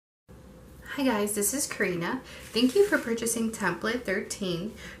Hi guys, this is Karina. Thank you for purchasing template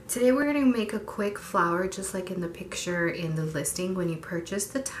 13. Today we're going to make a quick flower just like in the picture in the listing when you purchase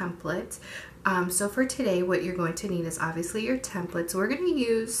the template. So for today what you're going to need is obviously your templates. We're going to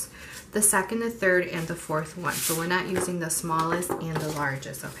use the second, the third, and the fourth one. So we're not using the smallest and the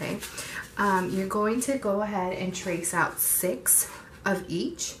largest, okay? You're going to go ahead and trace out 6 of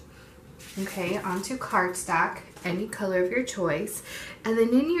each, okay, onto cardstock, any color of your choice. And then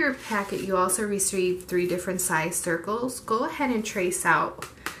in your packet you also received 3 different size circles. Go ahead and trace out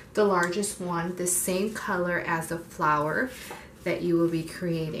the largest one the same color as the flower that you will be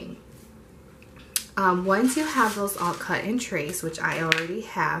creating. Once you have those all cut and traced, which I already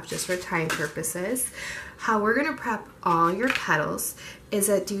have just for time purposes, how we're going to prep all your petals is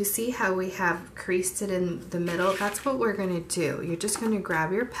that, do you see how we have creased it in the middle? That's what we're going to do. You're just going to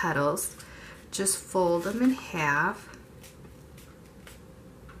grab your petals, just fold them in half.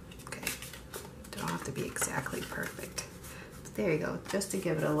 Okay, don't have to be exactly perfect. But there you go, just to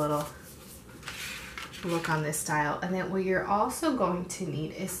give it a little look on this style. And then what you're also going to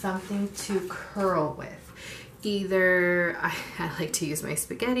need is something to curl with. Either I like to use my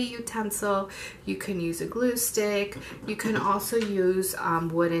spaghetti utensil, you can use a glue stick, you can also use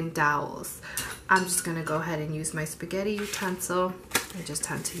wooden dowels. I'm just gonna go ahead and use my spaghetti utensil. I just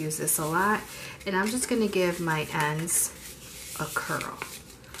tend to use this a lot, and I'm just gonna give my ends a curl.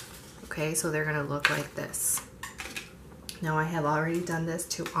 Okay, so they're gonna look like this. Now I have already done this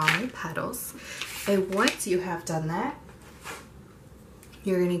to all my petals, and once you have done that,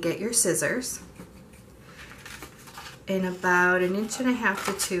 you're gonna get your scissors. In about 1.5 inches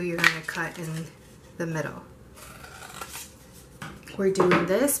to 2, you're going to cut in the middle. We're doing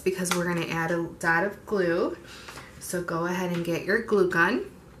this because we're going to add a dot of glue. So go ahead and get your glue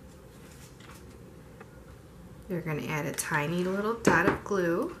gun. You're going to add a tiny little dot of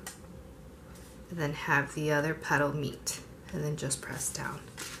glue, and then have the other petal meet, and then just press down.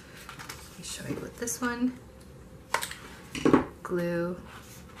 Let me show you with this one. Glue,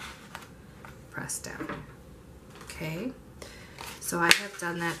 press down. Okay, so I have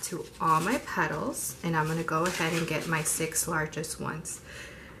done that to all my petals, and I'm going to go ahead and get my 6 largest ones.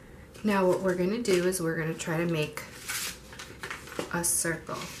 Now what we're going to do is we're going to try to make a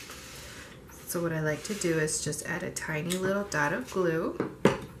circle. So what I like to do is just add a tiny little dot of glue.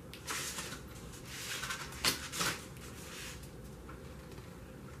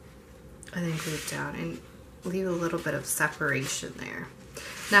 And then glue down and leave a little bit of separation there.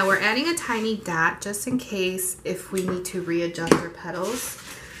 Now we're adding a tiny dot just in case if we need to readjust our petals,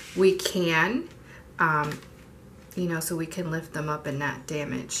 we can, you know, so we can lift them up and not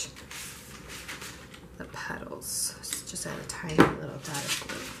damage the petals. So just add a tiny little dot of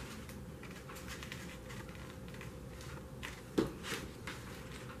glue.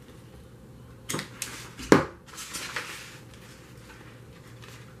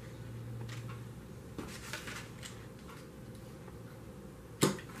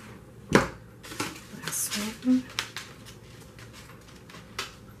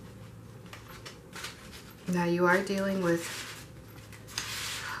 Now you are dealing with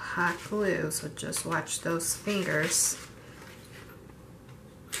hot glue, so just watch those fingers.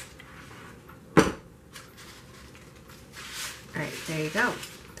 Alright, there you go.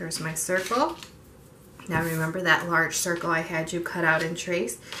 There's my circle. Now remember that large circle I had you cut out and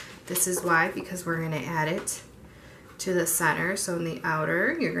trace? This is why, because we're going to add it to the center. So in the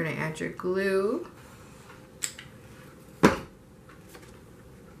outer, you're going to add your glue.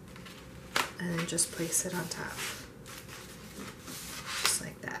 And then just place it on top, just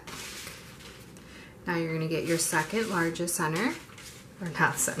like that. Now you're going to get your second largest center, or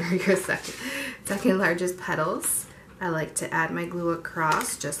not center, your second largest petals. I like to add my glue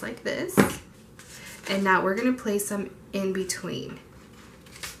across just like this. And now we're going to place them in between.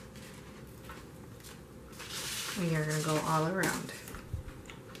 And you're going to go all around.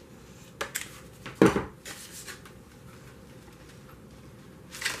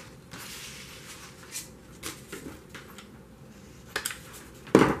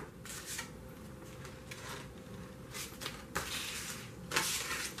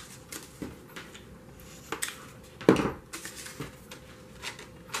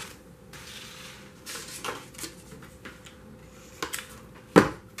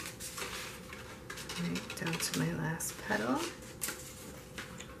 Down to my last petal.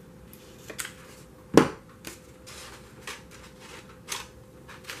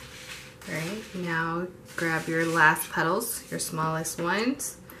 Alright, now grab your last petals, your smallest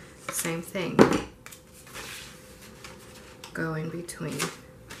ones. Same thing. Go in between.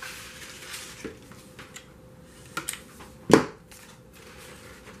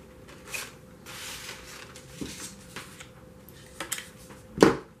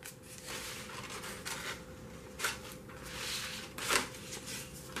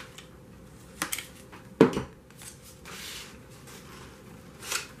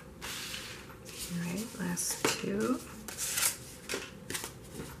 All right, last two.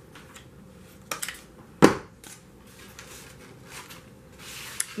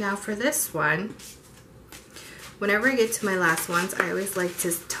 Now for this one, whenever I get to my last ones, I always like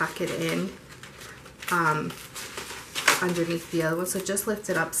to tuck it in underneath the other one. So just lift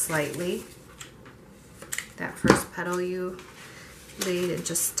it up slightly. That first petal you laid, and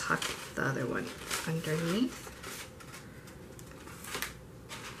just tuck the other one underneath.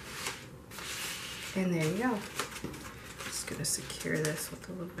 And there you go. Just gonna secure this with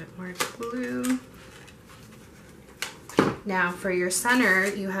a little bit more glue. Now for your center,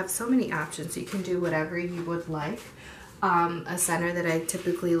 you have so many options. You can do whatever you would like. A center that I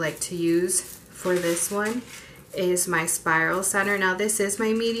typically like to use for this one is my spiral center. Now this is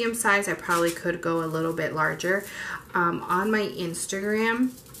my medium size. I probably could go a little bit larger. On my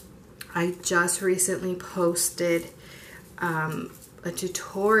Instagram, I just recently posted a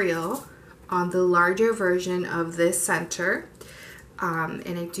tutorial on the larger version of this center.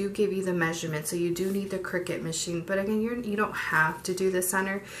 And I do give you the measurement, so you do need the Cricut machine, but again, you don't have to do the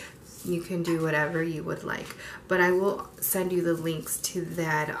center. You can do whatever you would like, but I will send you the links to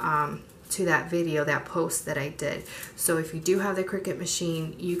that video, that post that I did. So if you do have the Cricut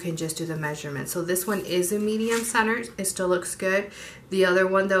machine, you can just do the measurement. So this one is a medium center. It still looks good. The other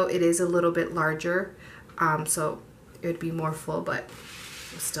one though, it is a little bit larger, so it would be more full, but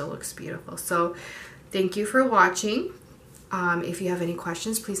it still looks beautiful. So thank you for watching. If you have any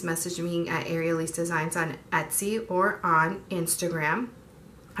questions, please message me at Arielise Designs on Etsy or on Instagram.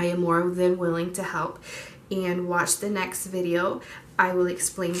 I am more than willing to help. And watch the next video. I will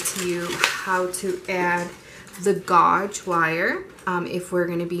explain to you how to add the gauge wire if we're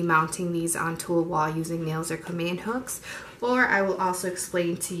going to be mounting these onto a wall using nails or command hooks. Or I will also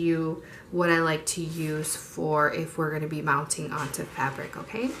explain to you what I like to use for if we're going to be mounting onto fabric,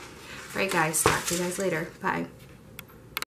 okay? All right, guys. Talk to you guys later. Bye.